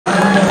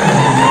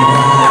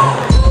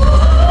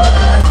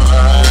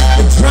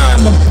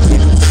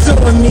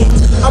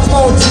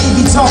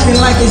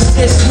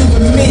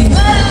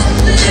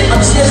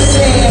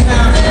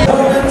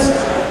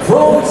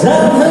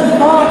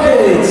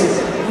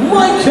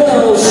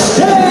Scales,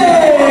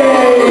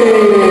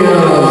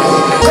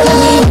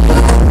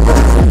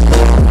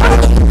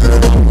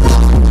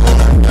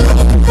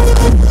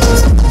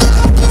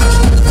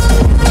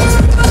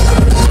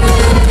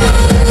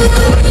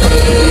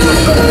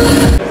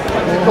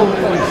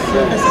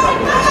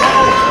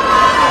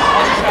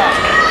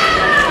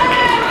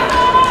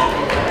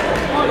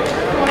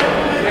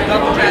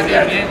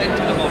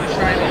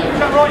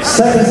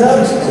 seconds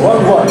out,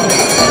 1-1.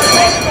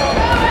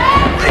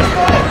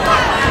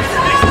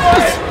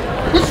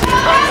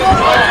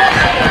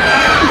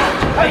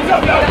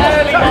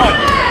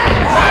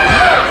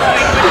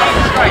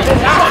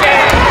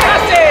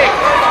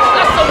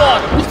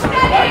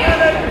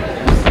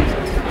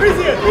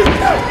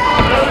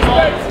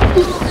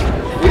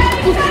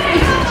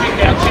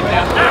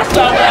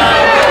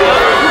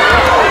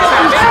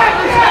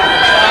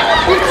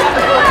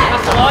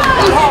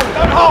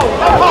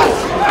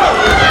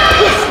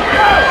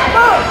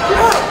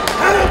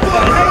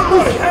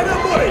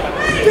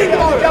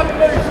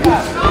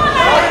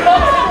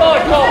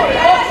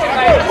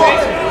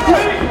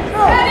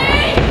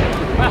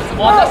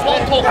 That's what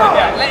I'm talking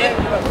about. Let it.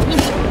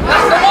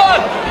 That's the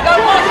one. You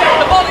don't want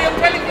it. The body, I'm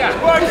telling you.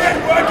 Work in.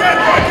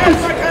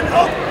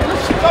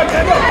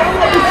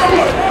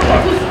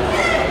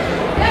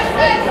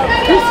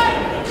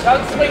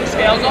 Don't swing,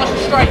 Scales. Nice and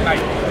straight,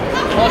 mate.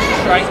 Nice and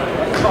straight.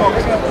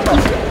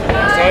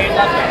 That's it.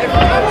 That's it.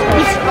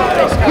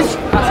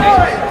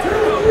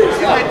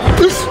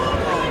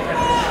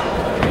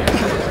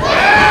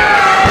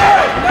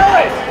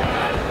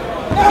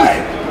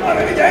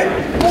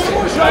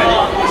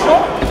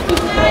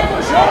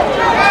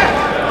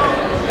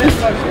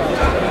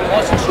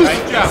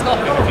 Stop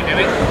it if you do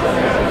it.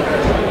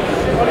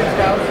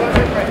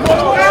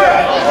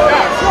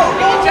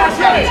 Just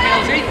go,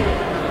 Scalesy.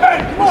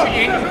 Push it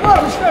in.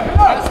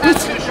 Stand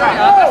too straight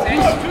up, that's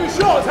it.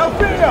 2 shots, how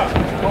fit are you?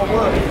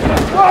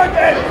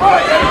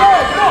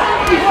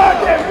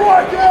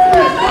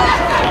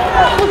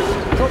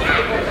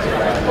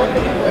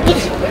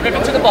 Rip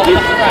it to the bottom,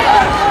 off the ground.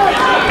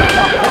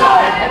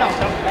 Head up.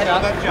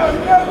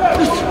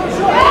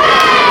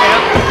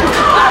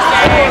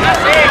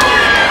 That's it.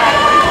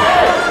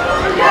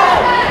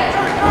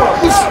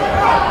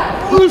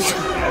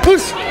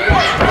 Push. Put your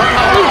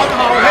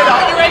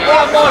head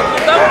down, Michael.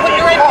 Don't put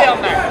your head down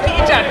now. Get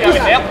your jab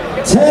going now.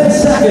 10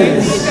 seconds.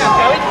 Get your jab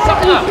going.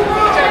 Suck it up. Get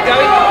your jab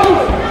going.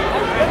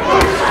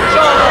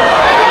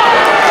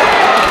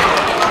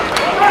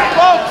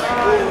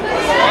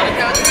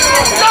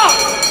 Stop!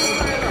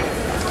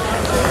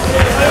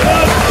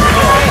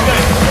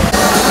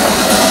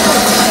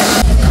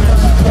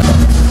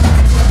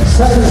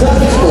 Seconds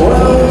up for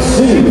round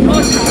 2.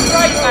 Nice and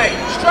straight, mate.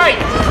 Straight.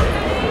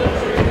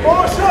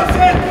 4 shots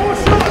in, 4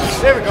 shots.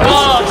 There we go.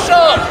 Oh,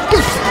 shot.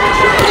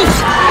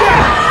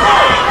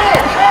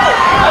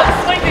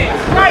 Swing it.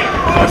 Straight. 4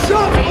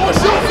 shots in.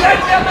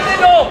 Down the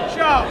middle.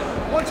 Sharp.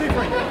 1, 2,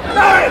 3. No,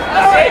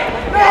 That's it.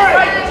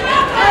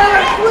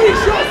 3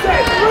 shots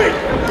in.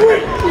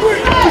 3.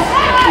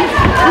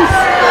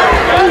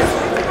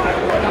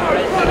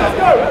 Let's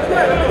go.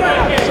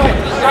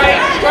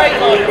 Straight,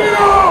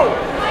 Michael.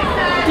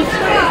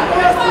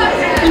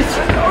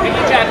 Get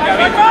your jab going.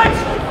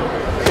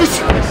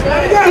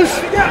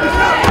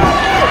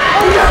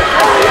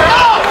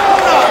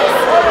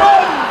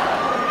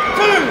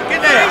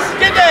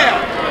 Get there.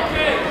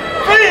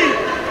 3.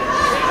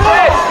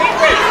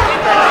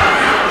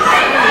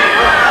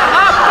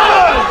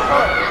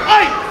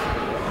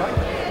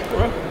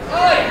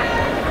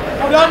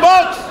 Hold on,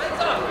 box.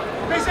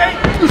 Busy.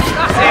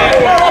 That's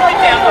it. Drop it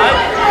down, though.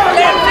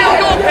 Let him feel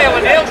your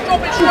power now.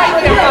 Drop it straight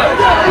down,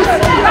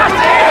 though. That's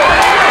it.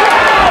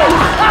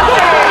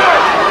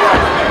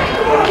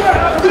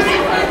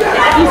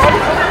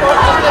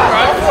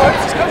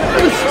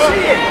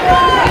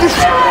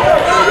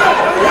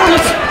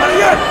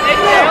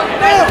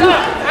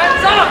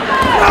 Hands up!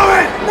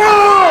 No!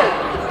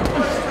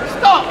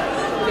 Stop!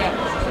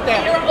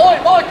 Down. Oi,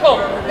 Michael!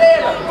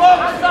 There!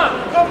 Hands up!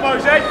 Come on,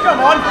 Mosey, come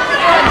on!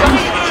 Hands up,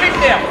 get your chin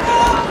down!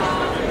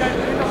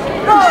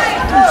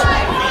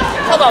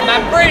 Come on,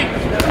 man, breathe!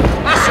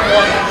 That's the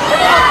one!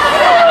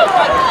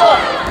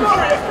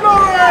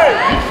 Glory!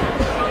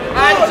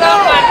 Hands up,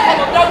 man! Come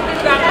on, don't do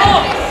that!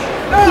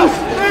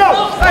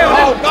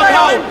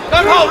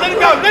 Don't hold, let him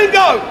go! Get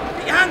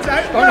your hands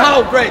out! Don't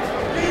hold, Brett!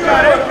 You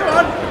got it, come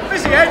on!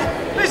 Busy, Ed!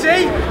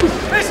 Busy!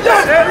 That's it!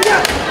 Busy!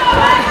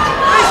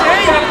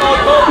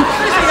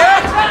 Busy,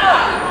 Ed!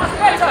 That's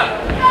better!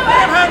 Get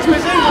your hands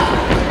busy!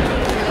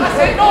 That's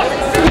it, nice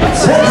and simple! 10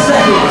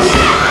 seconds.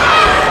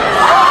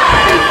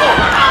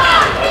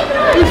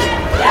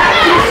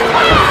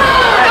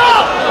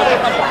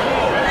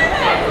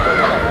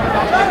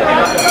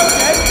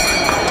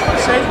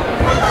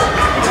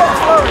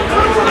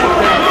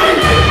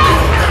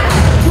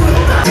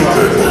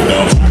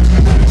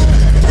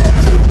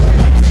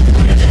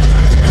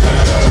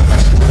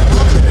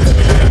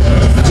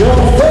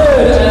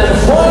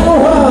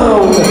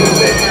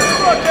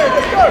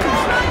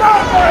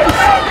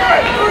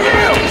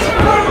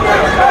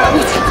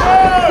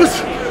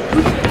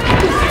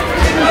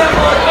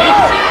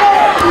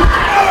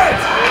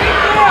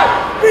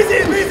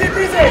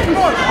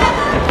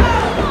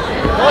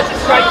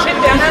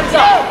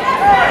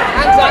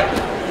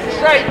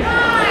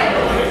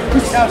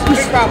 Scales.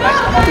 Big round, mate.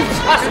 Come on.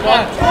 That's the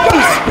one.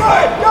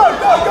 Go!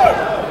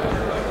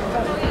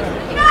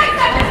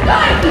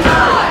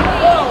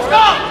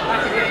 Stop!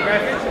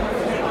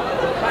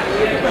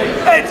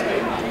 Ed,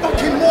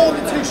 fucking more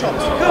than 2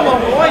 shots. Come on,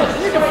 boy.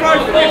 You can throw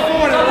 3 or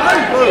 4 in a row.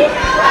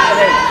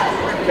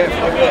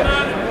 Careful over there.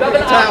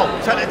 Towel.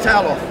 Take the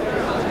towel off.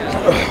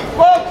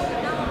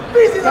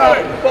 Busy though.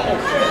 Bottle.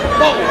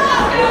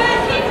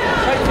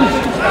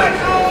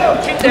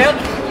 Chin down.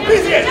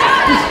 Busy it.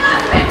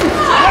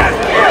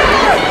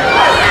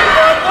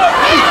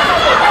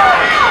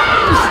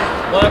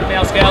 Work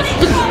now, Scales.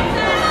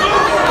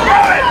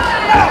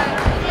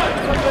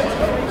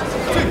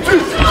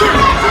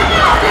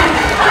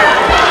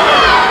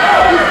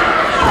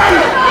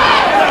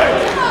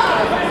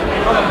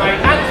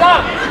 Hands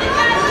up!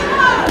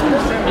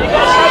 You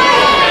got to show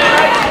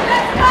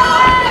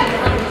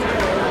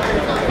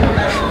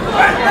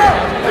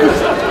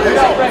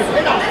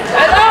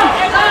Head up!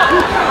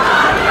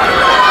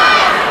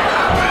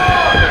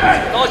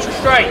 Nice and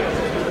straight.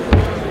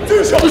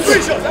 2 shots,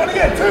 3 shots, out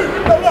again, 2,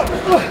 hold up.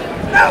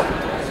 Now!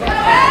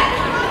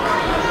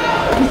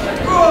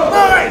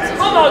 Right!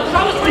 Come on,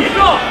 show us what you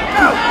got!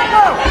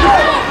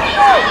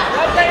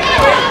 Don't get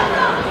into it!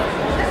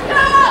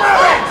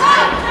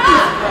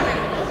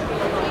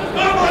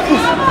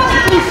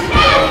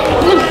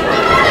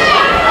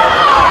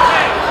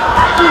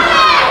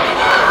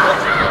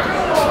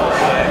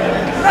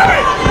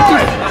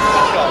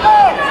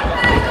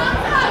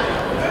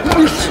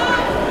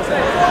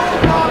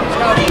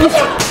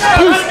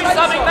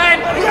 Something, man!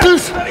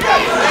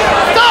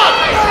 Stop!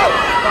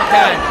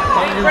 Okay.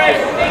 Deep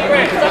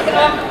breath, suck it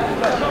up.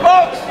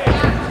 Box!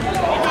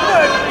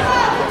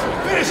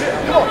 Finish it,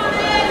 come on!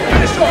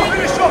 Finish strong!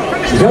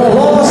 Your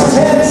last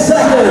 10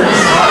 seconds.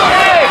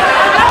 Hey!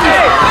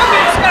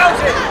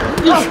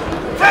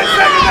 10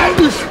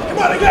 seconds, mate! Come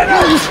on, again, no!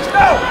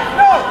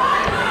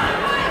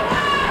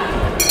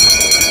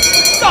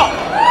 Stop!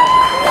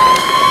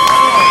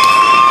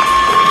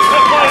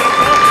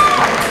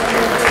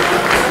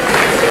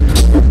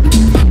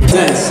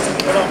 Test.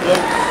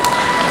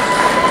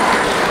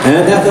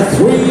 And after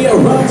 3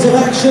 rounds of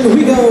action,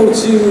 we go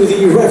to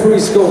the referee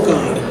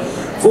scorecard.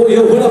 For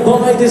your winner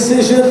by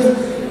decision,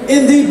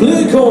 in the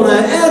blue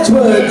corner,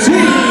 Edward D.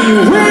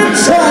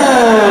 Winton.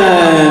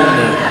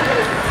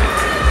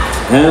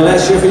 And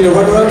last year for your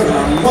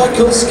runner-up,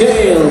 Michael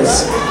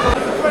Scales.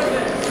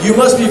 You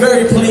must be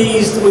very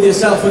pleased with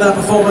yourself with that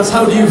performance.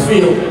 How do you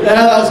feel? Yeah,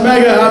 that was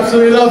mega.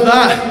 Absolutely loved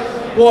that.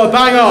 What a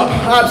bang up.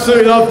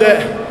 Absolutely loved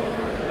it.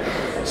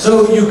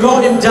 So you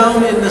got him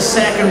down in the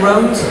 2nd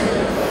round.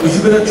 Was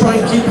you going to try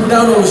and keep him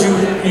down, or was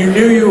you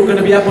knew you were going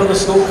to be up on the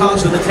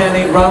scorecards with the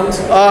 10-8 round?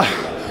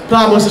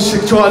 Plan was to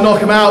try and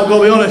knock him out,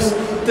 gotta be honest.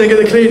 Didn't get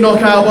the clean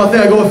knockout, but I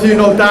think I got a few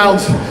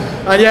knockdowns.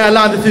 And yeah, I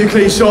landed a few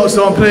clean shots,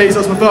 so I'm pleased.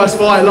 That's my first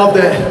fight, loved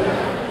it.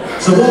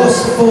 So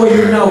what's for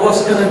you now? What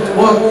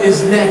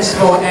is next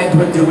for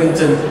Edward de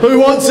Winton? Who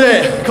wants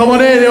it? Come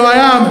on in, here I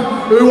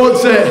am. Who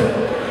wants it?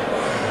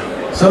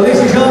 So ladies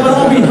and gentlemen,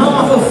 on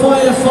behalf of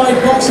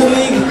Firefite Boxing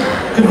League,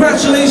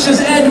 congratulations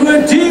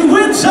Edward de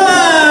Winton!